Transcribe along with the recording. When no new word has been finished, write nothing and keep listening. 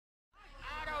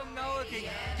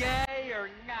day or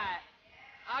night.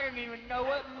 I don't even know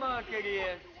what month it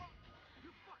is.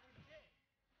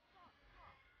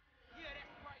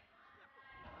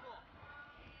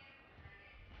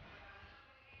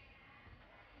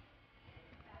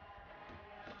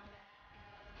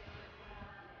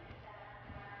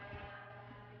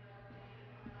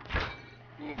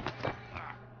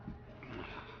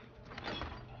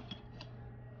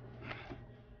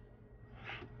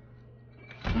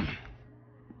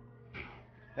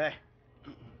 Hey.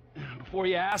 Before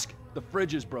you ask, the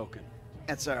fridge is broken.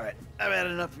 That's all right. I've had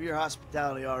enough of your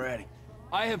hospitality already.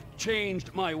 I have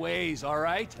changed my ways, all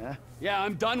right? Huh? Yeah,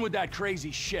 I'm done with that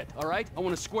crazy shit, all right? I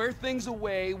want to square things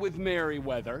away with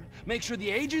Merryweather, make sure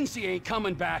the agency ain't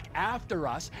coming back after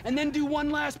us, and then do one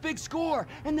last big score,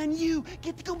 and then you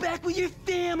get to go back with your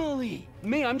family.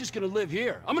 Me, I'm just gonna live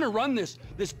here. I'm gonna run this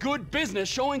good business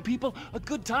showing people a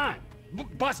good time.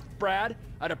 Bust Brad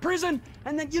out of prison,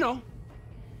 and then, you know,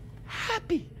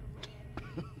 happy.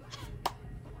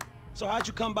 So how'd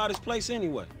you come by this place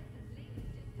anyway?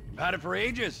 Had it for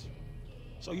ages.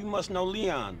 So you must know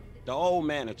Leon, the old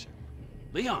manager.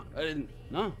 Leon? I didn't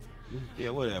know. Yeah,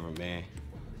 whatever, man.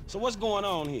 So what's going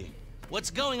on here?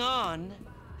 What's going on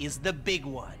is the big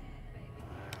one.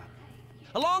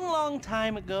 A long, long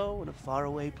time ago in a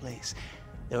faraway place,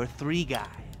 there were 3 guys.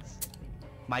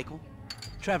 Michael,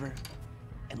 Trevor,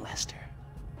 and Lester.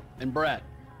 And Brad.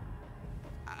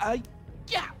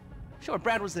 Yeah. Sure,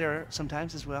 Brad was there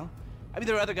sometimes as well. I mean,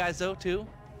 there were other guys, though, too.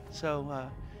 So,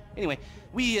 anyway,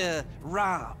 we,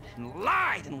 robbed and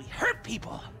lied and we hurt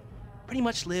people. Pretty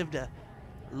much lived a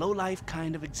low-life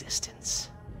kind of existence.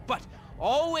 But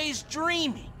always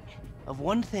dreaming of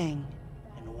one thing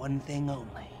and one thing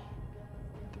only.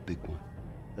 The big one.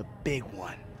 The big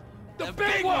one. The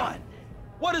big one!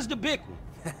 What is the big one?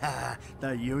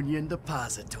 The Union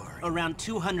Depository. Around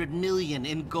 200 million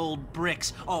in gold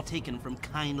bricks, all taken from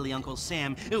kindly Uncle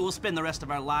Sam, who will spend the rest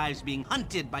of our lives being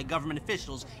hunted by government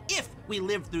officials if we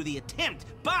live through the attempt.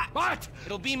 But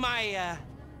it'll be my,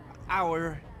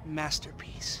 our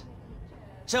masterpiece.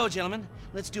 So, gentlemen,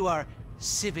 let's do our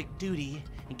civic duty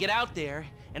and get out there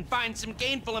and find some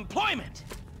gainful employment.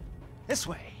 This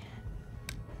way.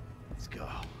 Let's go.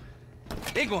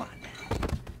 Big one.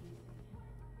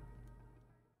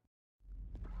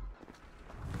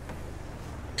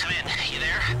 Come in. You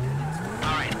there?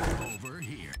 All right. Over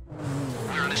here.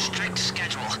 We're on a strict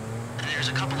schedule. There's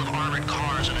a couple of armored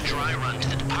cars on a dry run to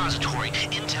the depository.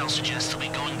 Intel suggests they'll be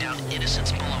going down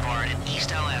Innocence Boulevard in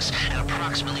East LS at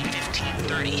approximately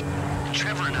 15:30.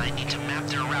 Trevor and I need to map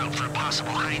their route for a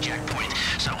possible hijack point.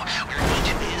 So we're going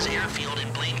to his airfield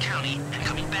in Blaine County and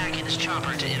coming back in his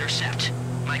chopper to intercept.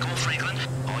 Michael Franklin,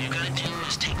 all you gotta do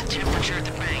is take the temperature at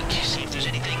the bank, see if there's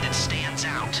anything that stands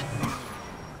out.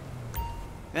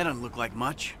 That doesn't look like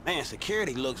much. Man,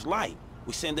 security looks light.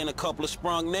 We send in a couple of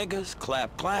sprung niggas,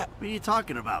 clap, clap. What are you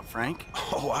talking about, Frank?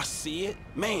 Oh, I see it.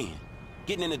 Man,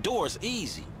 getting in the door is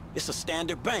easy. It's a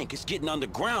standard bank. It's getting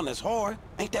underground that's hard.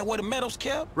 Ain't that where the metal's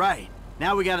kept? Right.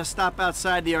 Now we gotta stop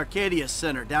outside the Arcadia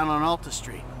Center down on Alta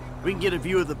Street. We can get a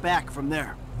view of the back from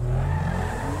there.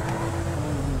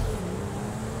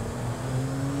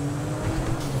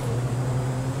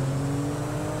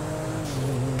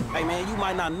 Hey man, you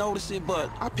might not notice it,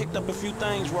 but I picked up a few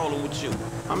things rolling with you.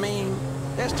 I mean,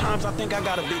 there's times I think I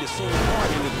gotta be the senior part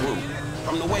in the group,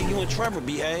 from the way you and Trevor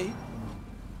behave.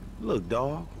 Look,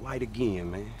 dawg, light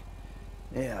again, man.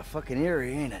 Yeah, fucking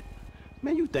eerie, ain't it?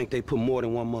 Man, you think they put more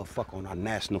than one motherfucker on our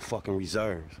national fucking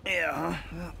reserves? Yeah, huh?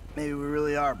 Well, maybe we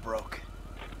really are broke.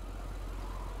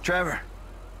 Trevor,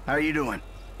 how are you doing?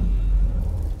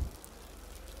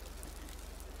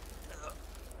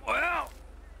 Well,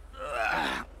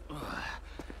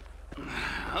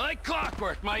 like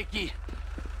clockwork, Mikey.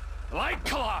 Like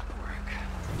clockwork.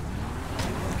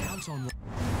 Counts on.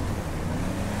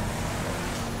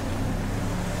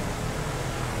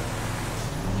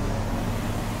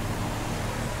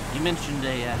 You mentioned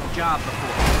a job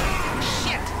before.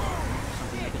 Shit!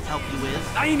 Something I could help you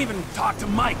with? I ain't even talked to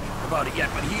Mike about it yet,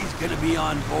 but he's gonna be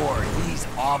on board. He's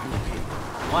obligated.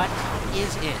 What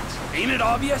is it? Ain't it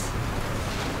obvious?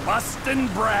 Bustin'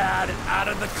 Brad out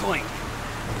of the clink.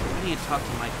 What do you talk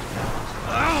to Mike about?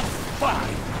 Oh,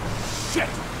 fine. Shit!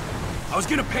 I was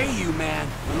gonna pay you, man.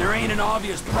 When there ain't an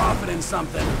obvious profit in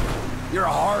something, you're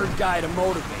a hard guy to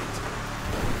motivate.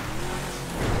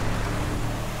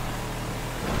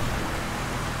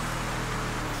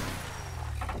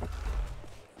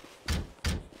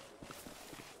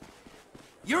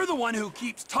 You're the one who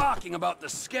keeps talking about the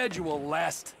schedule,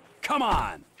 Lest. Come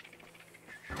on.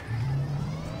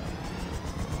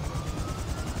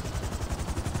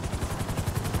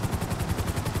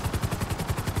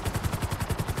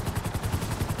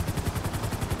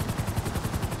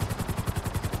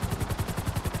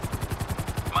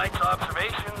 tonight's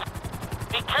observations.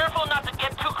 Be careful not to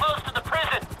get too close to the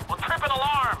prison. We'll trip an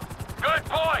alarm. Good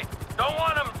point. Don't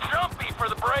want them jumpy for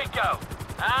the breakout.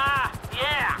 Ah,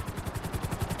 yeah.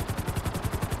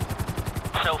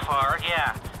 So far,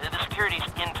 yeah. The security's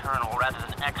internal rather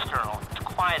than external. It's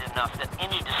quiet enough that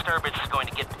any disturbance is going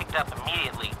to get picked up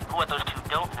immediately. What those two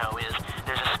don't know is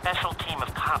there's a special team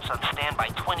of cops on standby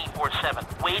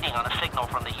 24/7, waiting on a signal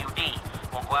from the UD.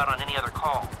 Won't go out on any other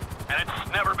call. And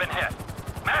it's never been hit.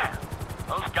 Man,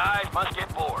 those guys must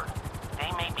get bored.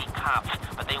 They may be cops,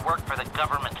 but they work for the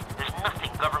government. There's nothing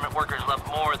government workers love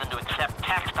more than to accept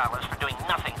tax dollars for doing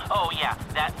nothing. Oh yeah,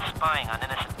 that and spying on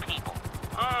innocent people.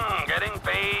 Getting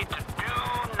paid to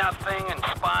do nothing and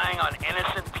spying on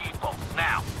innocent people.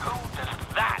 Now, who does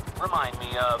that remind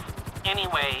me of?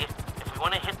 Anyway, if we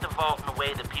want to hit the vault in a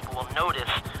way that people will notice,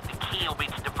 the key will be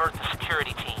to divert the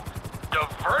security team.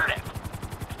 Divert it?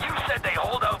 You said they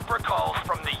hold out for calls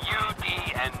from the UD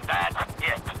and that's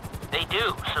it. They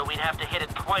do, so we'd have to hit it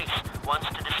twice. Once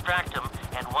to distract them,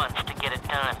 and once to get it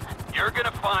done. You're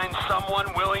gonna find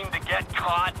someone willing to get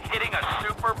caught hitting a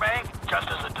super bank just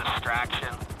as a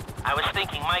distraction? I was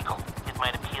thinking Michael. It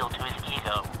might appeal to his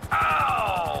ego.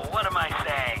 Oh, what am I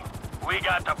saying? We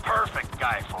got the perfect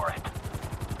guy for it.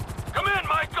 Come in,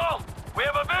 Michael! We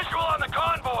have a visual on the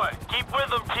convoy! Keep with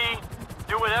them, T.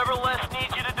 Do whatever Les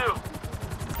needs you to do.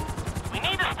 We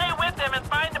need to stay with them and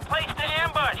find a place to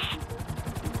ambush.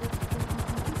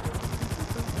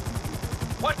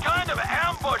 What kind of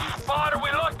ambush spot are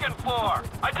we looking for?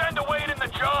 I tend to wait in the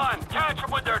jaw and catch them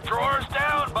with their drawers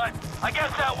down, but I guess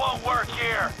that won't work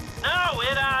here. No,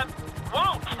 it,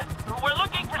 won't. We're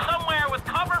looking for somewhere with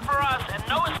cover for us and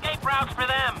no escape routes for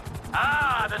them.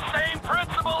 Ah, the same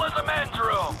principle as a men's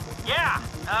room. Yeah,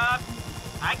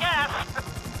 I guess.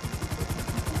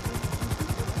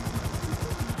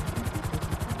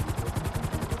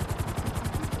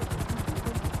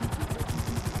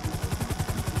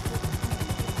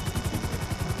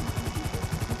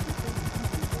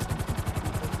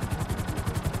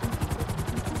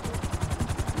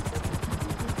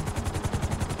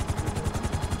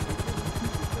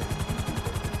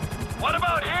 What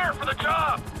about here for the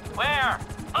job? Where?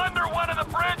 Under one of the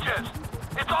bridges.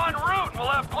 It's en route and we'll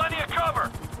have plenty of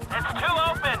cover. It's too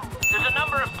open. There's a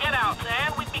number of get-outs,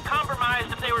 and we'd be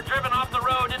compromised if they were driven off the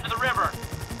road into the river.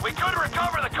 We could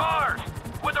recover the cars.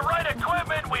 With the right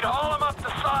equipment, we'd haul them up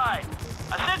the side.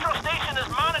 A central station is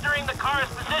monitoring the car's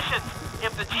positions.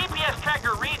 If the GPS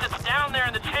tracker reads it's down there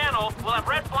in the channel, we'll have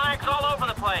red flags all over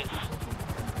the place.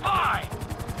 Fine.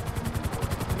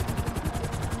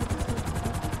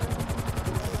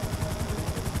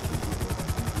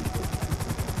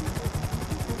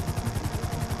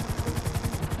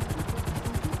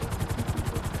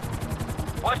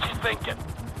 What you thinking?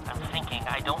 I'm thinking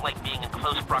I don't like being in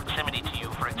close proximity to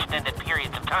you for extended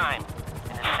periods of time.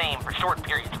 And the same for short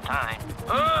periods of time.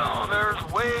 Oh,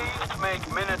 there's ways to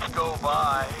make minutes go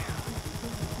by.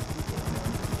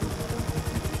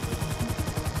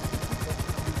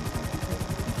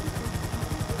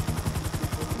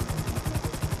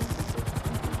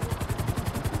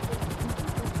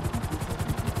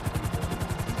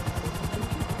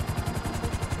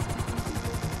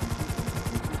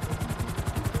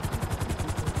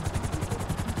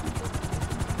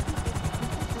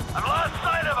 I've lost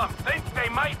sight of them. Think they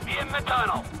might be in the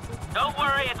tunnel. Don't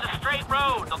worry, it's a straight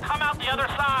road. They'll come out the other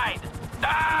side.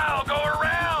 I'll go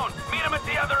around. Meet them at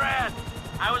the other end.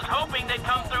 I was hoping they'd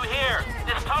come through here.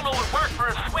 This tunnel would work for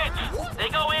a switch. They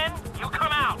go in, you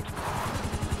come out.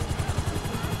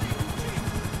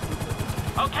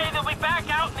 Okay, they'll be back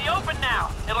out in the open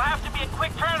now. It'll have to be a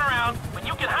quick turnaround, but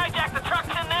you can hijack the trucks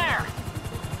in there.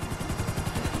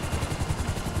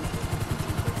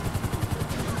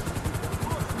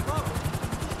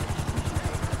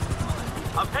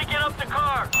 I'm picking up the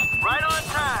car. Right on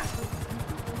time.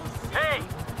 Hey,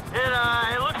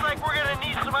 it looks like we're gonna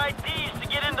need some IDs to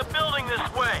get in the building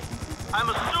this way. I'm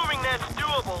assuming that's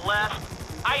doable, Les.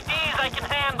 IDs I can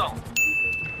handle.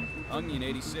 Onion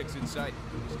 86 in sight.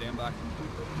 Stand by.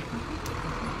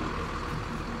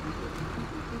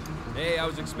 Hey, I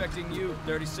was expecting you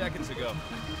 30 seconds ago.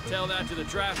 Tell that to the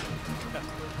traffic.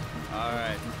 All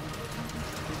right.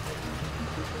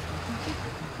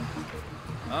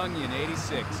 Onion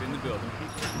 86 in the building.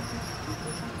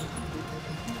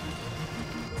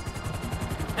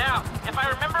 Now, if I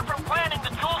remember from planning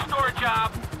the jewel store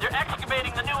job, they're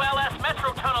excavating the new LS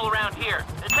Metro tunnel around here.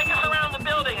 Take us around the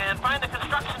building and find the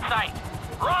construction site.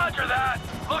 Roger that.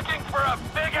 Looking for a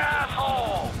big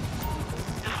asshole.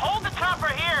 Just hold the chopper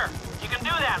here. You can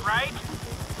do that, right?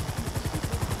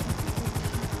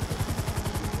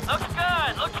 Looks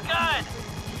good, looks good.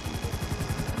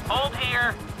 Hold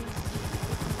here.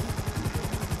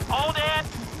 Hold it.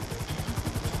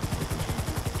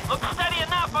 Looks steady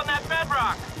enough on that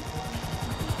bedrock.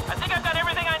 I think I've got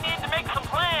everything I need to make some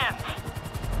plans.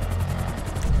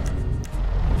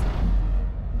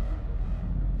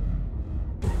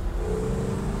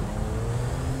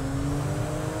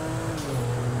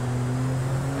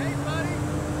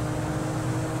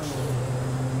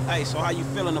 Hey, so how you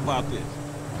feeling about this?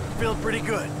 Feel pretty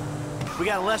good. We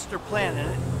got Lester planning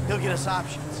it. He'll get us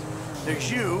options.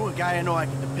 There's you, a guy I know I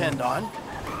can depend on.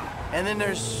 And then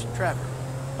there's Trevor.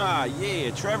 Ah,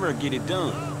 yeah, Trevor will get it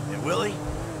done. And will he?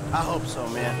 I hope so,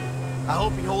 man. I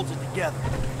hope he holds it together.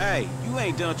 Hey, you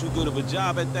ain't done too good of a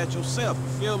job at that yourself,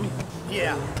 you feel me?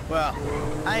 Yeah, well,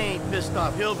 I ain't pissed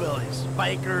off hillbillies,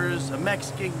 bikers, a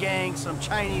Mexican gang, some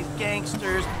Chinese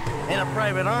gangsters, and a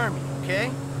private army,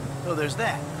 okay? So there's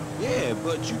that. Yeah,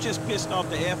 but you just pissed off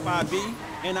the FIB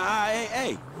and the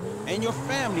IAA. And your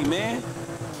family, man.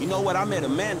 You know what, I met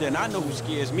Amanda and I know who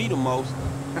scares me the most.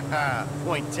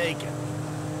 Point taken.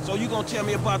 So you gonna tell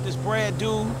me about this Brad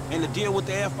dude and the deal with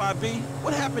the FIB?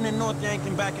 What happened in North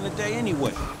Yankton back in the day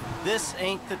anyway? This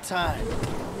ain't the time.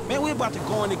 Man, we're about to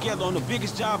go in together on the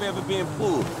biggest job ever been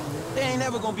pulled. There ain't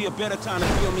ever gonna be a better time to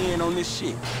fill me in on this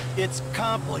shit. It's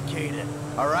complicated,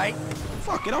 all right?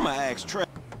 Fuck it, I'ma ask Trey.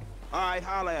 All right,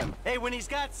 holla at me. Hey, when he's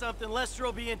got something, Lester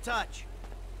will be in touch.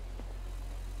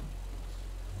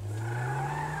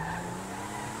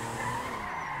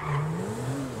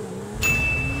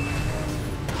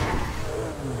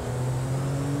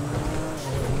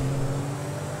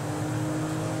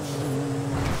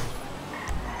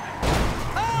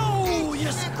 Oh,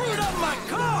 you screwed up my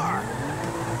car!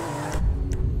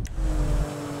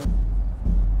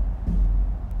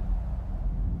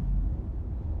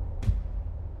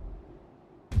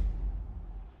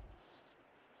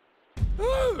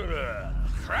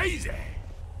 Crazy.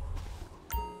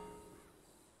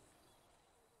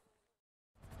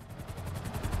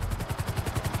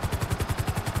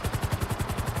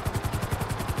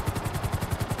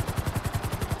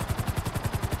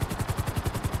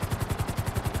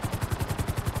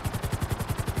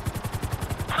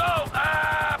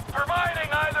 Providing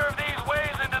either of these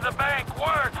ways into the bank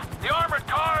works, the armored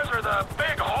cars are the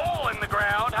big hole in the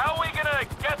ground. How are we gonna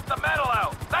get the metal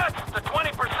out? That's the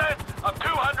 20% of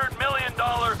 $200 million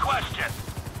question.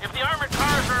 If the armored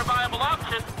cars are a viable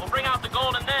option, we'll bring out the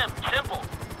gold in them. Simple.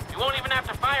 You won't even have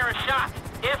to fire a shot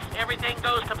if everything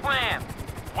goes to plan.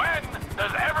 When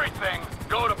does everything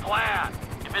go to plan?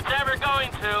 If it's ever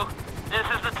going to, this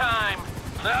is the time.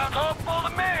 Sounds hopeful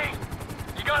to me.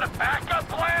 You got a backup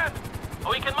plan?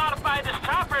 We can modify this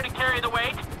chopper to carry the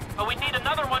weight, but we need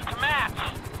another one to match.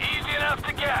 Easy enough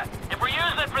to get. If we're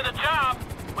using it for the job,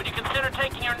 would you consider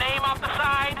taking your name off the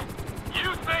side?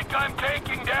 You think I'm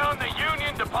taking down the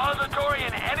Union Depository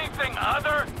in anything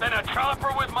other than a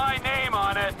chopper with my name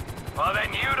on it? Well,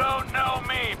 then you don't know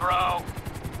me, bro.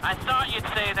 I thought you'd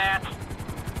say that.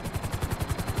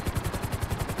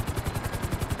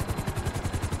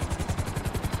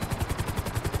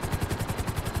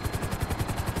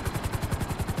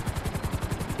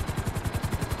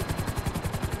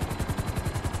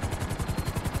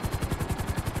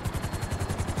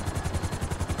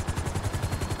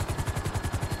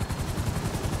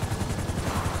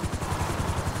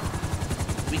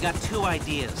 We got two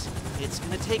ideas. It's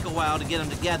gonna take a while to get them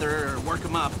together or work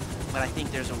them up, but I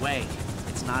think there's a way.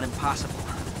 It's not impossible.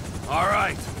 All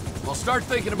right. We'll start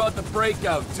thinking about the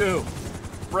breakout, too.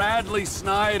 Bradley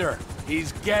Snyder.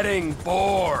 He's getting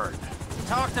bored.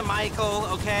 Talk to Michael,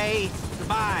 okay?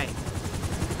 Goodbye.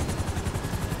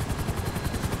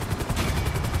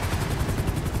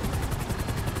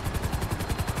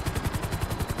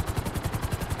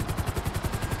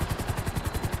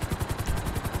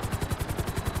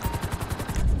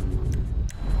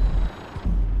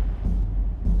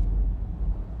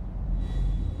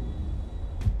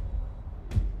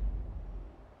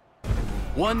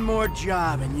 One more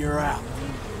job and you're out.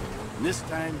 And this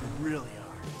time, you really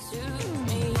are.